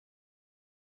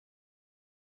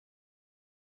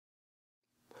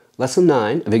Lesson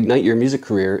 9 of Ignite Your Music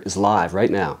Career is live right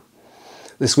now.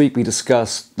 This week we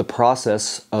discussed the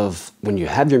process of when you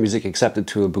have your music accepted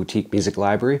to a boutique music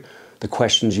library, the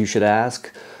questions you should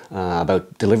ask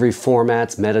about delivery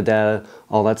formats, metadata,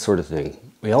 all that sort of thing.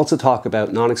 We also talk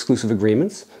about non-exclusive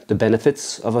agreements, the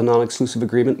benefits of a non-exclusive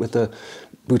agreement with a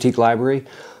boutique library.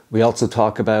 We also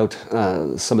talk about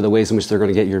some of the ways in which they're going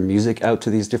to get your music out to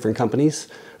these different companies.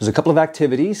 There's a couple of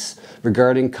activities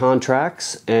regarding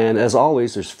contracts, and as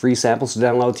always, there's free samples to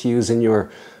download to use in your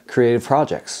creative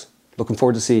projects. Looking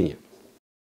forward to seeing you.